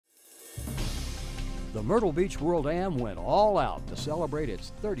The Myrtle Beach World Am went all out to celebrate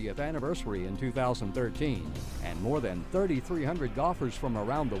its 30th anniversary in 2013, and more than 3,300 golfers from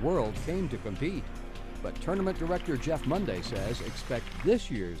around the world came to compete. But tournament director Jeff Monday says expect this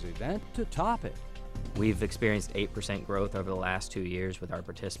year's event to top it. We've experienced 8% growth over the last 2 years with our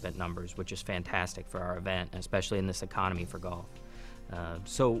participant numbers, which is fantastic for our event, especially in this economy for golf.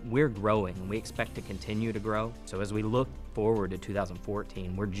 So we're growing, and we expect to continue to grow. So as we look forward to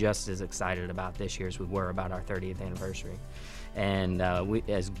 2014, we're just as excited about this year as we were about our 30th anniversary. And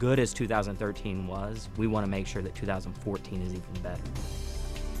as good as 2013 was, we want to make sure that 2014 is even better.